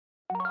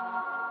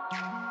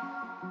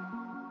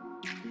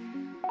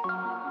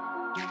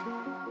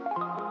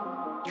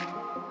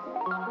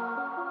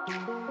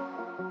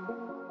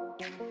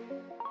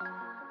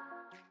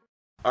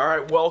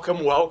Alright,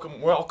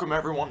 welcome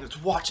everyone that's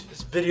watching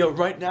this video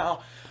right now.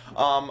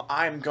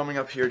 I'm coming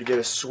up here to get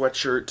a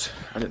sweatshirt.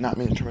 I did not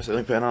mean to turn my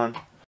ceiling fan on.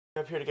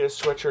 I'm up here to get a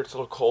sweatshirt. It's a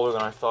little colder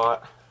than I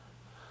thought.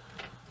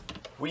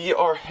 We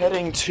are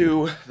heading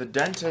to the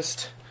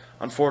dentist,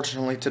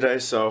 unfortunately, today,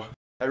 so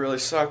that really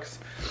sucks.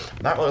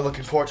 Not really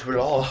looking forward to it at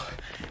all.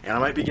 And I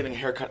might be getting a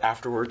haircut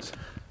afterwards,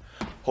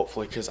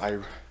 hopefully, because I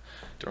don't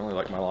really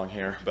like my long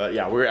hair. But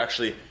yeah, we're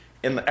actually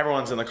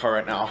everyone's in the car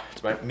right now.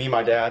 It's me,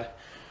 my dad,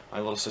 my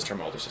little sister, and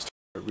my older sister.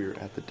 We're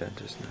at the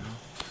dentist now.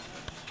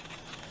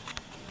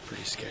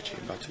 Pretty sketchy.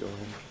 I'm about to go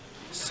home.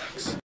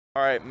 Sucks.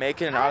 Alright,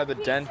 making it out of the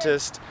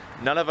dentist.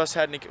 None of us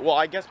had any, well,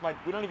 I guess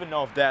we don't even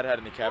know if Dad had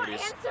any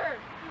cavities.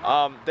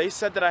 They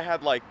said that I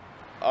had like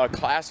a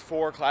class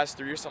 4, class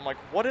 3 or something. Like,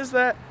 what is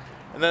that?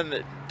 And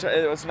then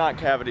it was not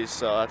cavities,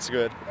 so that's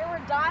good. There were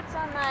dots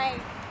on my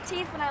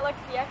teeth when I looked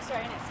at the x-ray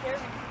and it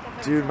scared me.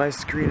 Dude, my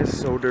screen is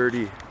so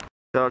dirty.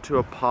 Shout out to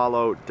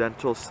Apollo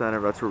Dental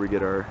Center. That's where we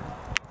get our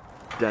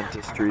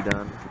dentistry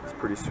done. It's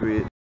pretty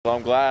sweet. Well,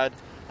 I'm glad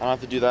I don't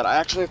have to do that. I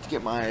actually have to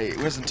get my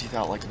wisdom teeth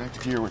out like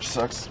next year, which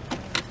sucks.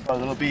 But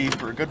it'll be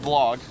for a good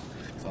vlog,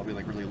 so I'll be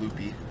like really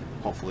loopy,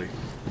 hopefully.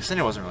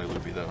 Cindy wasn't really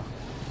loopy though.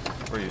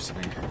 Where are you,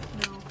 Cindy?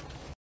 No.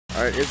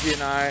 Alright, Izzy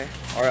and I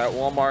are at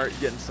Walmart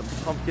getting some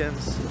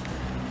pumpkins.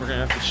 We're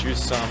gonna have to choose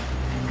some.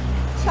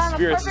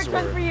 Found the perfect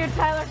one for you,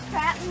 Tyler.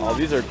 Oh,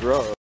 these are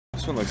gross.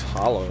 This one looks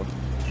hollow.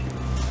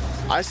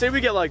 I say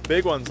we get like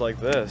big ones like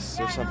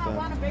this or something. I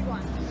want a big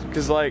one.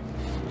 Cause like,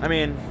 I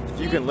mean,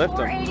 you can lift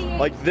them.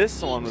 Like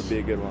this one would be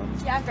a good one.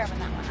 Yeah, I'm grabbing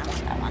that one. I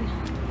like that one.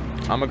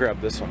 I'm gonna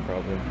grab this one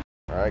probably.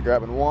 All right,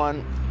 grabbing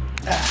one.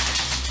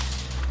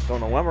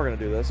 Don't know when we're gonna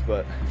do this,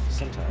 but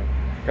sometime.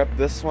 Grab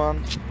this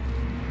one.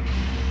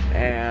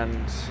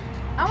 And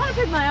I want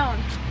to pick my own.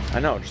 I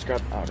know, just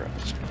grab. I'll grab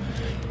this one.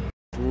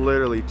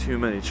 Literally too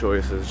many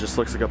choices. Just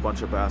looks like a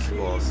bunch of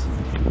basketballs.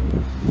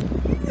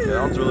 Yeah,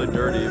 that one's really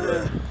dirty,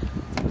 but.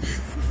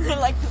 I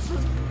like this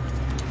one.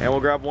 And we'll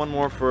grab one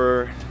more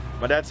for.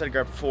 My dad said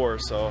grab 4,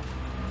 so.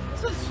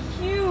 This one's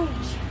huge.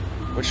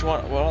 Which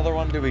one? What other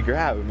one do we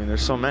grab? I mean,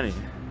 there's so many.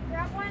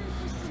 Grab one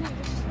for Cindy,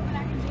 but she's probably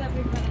not gonna do that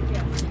big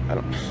one. I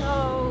don't.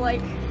 So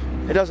like.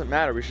 It doesn't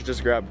matter. We should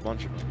just grab a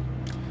bunch of them.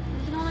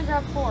 You can only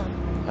grab 4.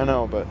 I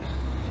know, but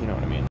you know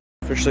what I mean.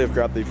 Officially, I've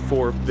grabbed the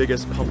 4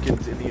 biggest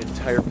pumpkins in the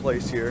entire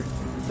place here.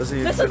 Doesn't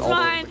even fit all the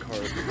way in the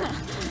cart.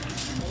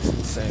 It's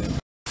insane.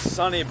 It's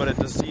sunny, but it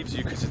deceives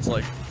you because it's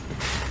like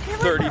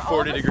 30,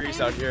 40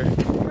 degrees out here.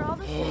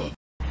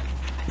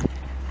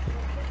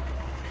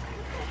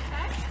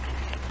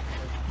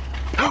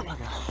 Oh my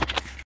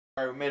god.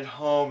 Alright, we made it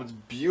home. It's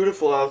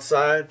beautiful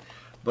outside,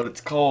 but it's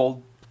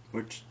cold,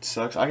 which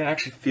sucks. I can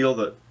actually feel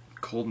the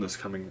coldness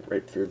coming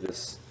right through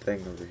this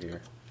thing over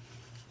here.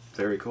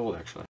 Very cold,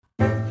 actually.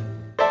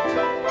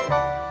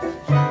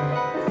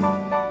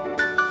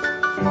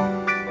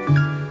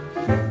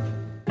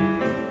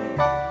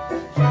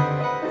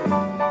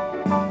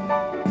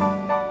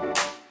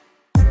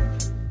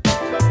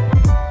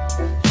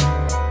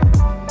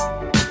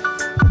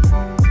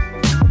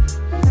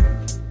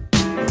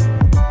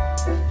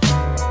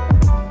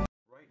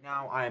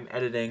 I am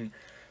editing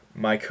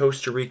my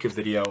Costa Rica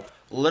video.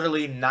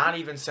 Literally not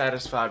even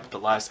satisfied with the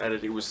last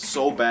edit. It was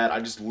so bad. I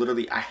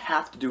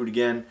have to do it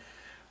again.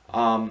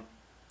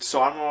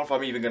 So I don't know if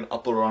I'm even going to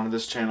upload it onto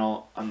this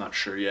channel. I'm not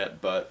sure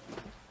yet, but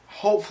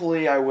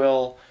hopefully I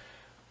will.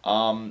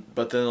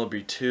 But then it'll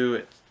be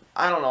 2.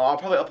 I don't know. I'll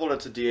probably upload it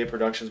to DA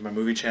Productions, my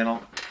movie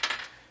channel.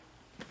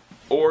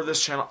 Or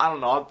this channel. I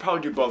don't know. I'll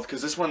probably do both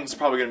because this one's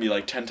probably going to be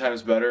like 10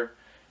 times better.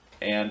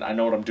 And I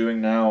know what I'm doing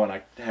now, and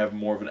I have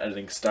more of an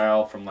editing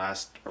style from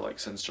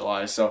since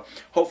July. So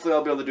hopefully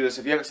I'll be able to do this.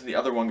 If you haven't seen the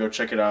other one, go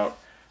check it out.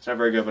 It's not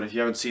very good, but if you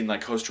haven't seen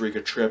like Costa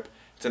Rica trip,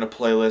 it's in a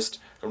playlist.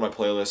 Go to my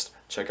playlist,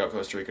 check out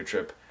Costa Rica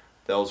trip.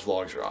 Those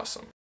vlogs are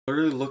awesome.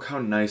 Literally, look how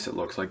nice it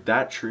looks. Like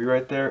that tree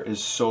right there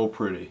is so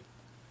pretty.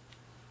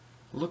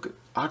 Look,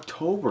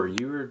 October,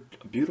 you're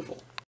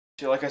beautiful.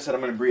 See, like I said,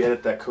 I'm gonna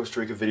re-edit that Costa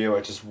Rica video.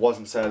 I just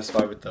wasn't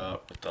satisfied with the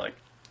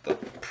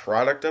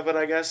product of it,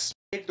 I guess.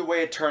 The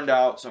way it turned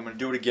out, so I'm going to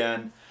do it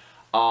again.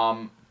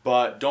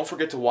 But don't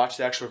forget to watch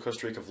the actual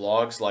Costa Rica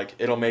vlogs. Like,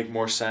 it'll make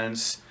more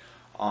sense.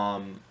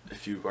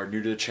 If you are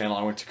new to the channel,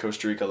 I went to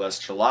Costa Rica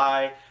last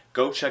July.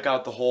 Go check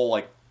out the whole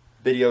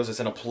videos. It's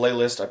in a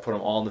playlist. I put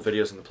them all in the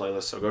videos in the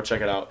playlist, so go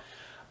check it out.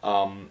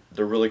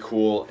 They're really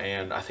cool,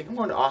 and I think I'm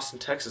going to Austin,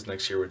 Texas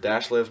next year where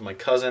Dash lives, my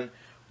cousin.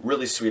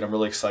 Really sweet. I'm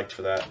really excited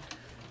for that.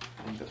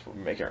 I think that's what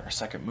we're making our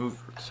third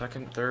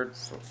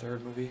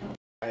movie.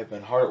 I have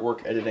been hard at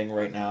work editing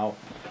right now.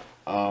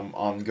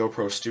 On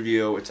GoPro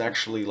Studio. It's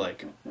actually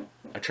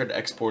I tried to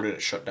export it,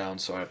 it shut down,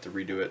 so I have to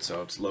redo it,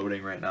 so it's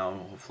loading right now.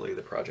 Hopefully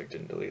the project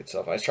didn't delete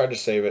itself. I tried to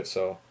save it,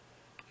 so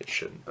it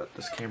shouldn't, but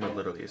this camera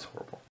literally is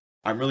horrible.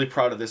 I'm really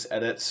proud of this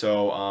edit,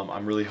 so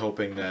I'm really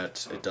hoping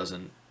that it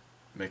doesn't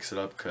mix it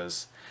up,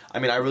 because I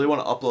mean I really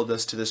want to upload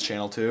this to this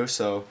channel too,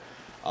 so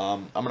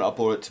I'm gonna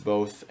upload it to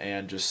both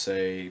and just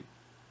say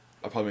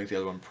I'll probably make the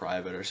other one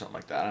private or something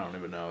like that. I don't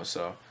even know.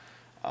 So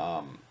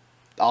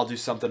I'll do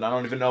something. I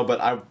don't even know,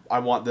 but I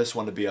want this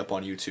one to be up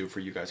on YouTube for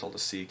you guys all to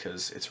see,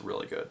 because it's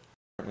really good.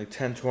 Currently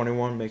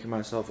 10:21, making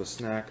myself a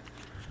snack.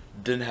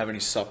 Didn't have any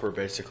supper,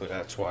 basically.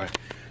 That's why.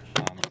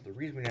 The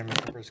reason we didn't have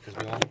any supper is because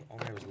all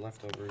we had was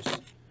leftovers.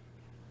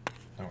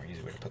 No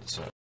easy way to put this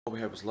up. All we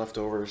had was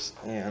leftovers,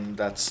 and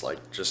that's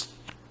like just,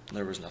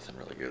 there was nothing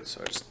really good,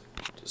 so I just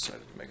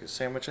decided to make a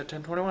sandwich at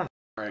 10:21.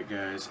 Alright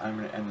guys, I'm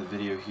going to end the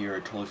video here. I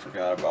totally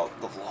forgot about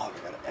the vlog.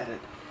 I gotta edit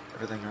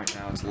everything right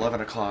now. It's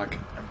 11 o'clock.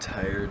 I'm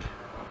tired.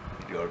 I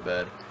need to go to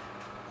bed.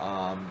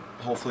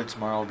 Hopefully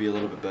tomorrow will be a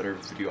little bit better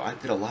video. I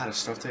did a lot of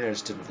stuff today. I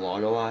just didn't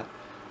vlog a lot.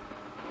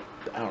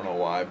 I don't know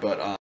why,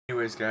 but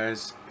anyways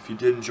guys, if you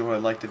did enjoy,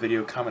 like the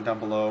video, comment down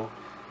below,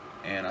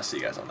 and I'll see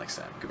you guys all next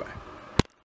time. Goodbye.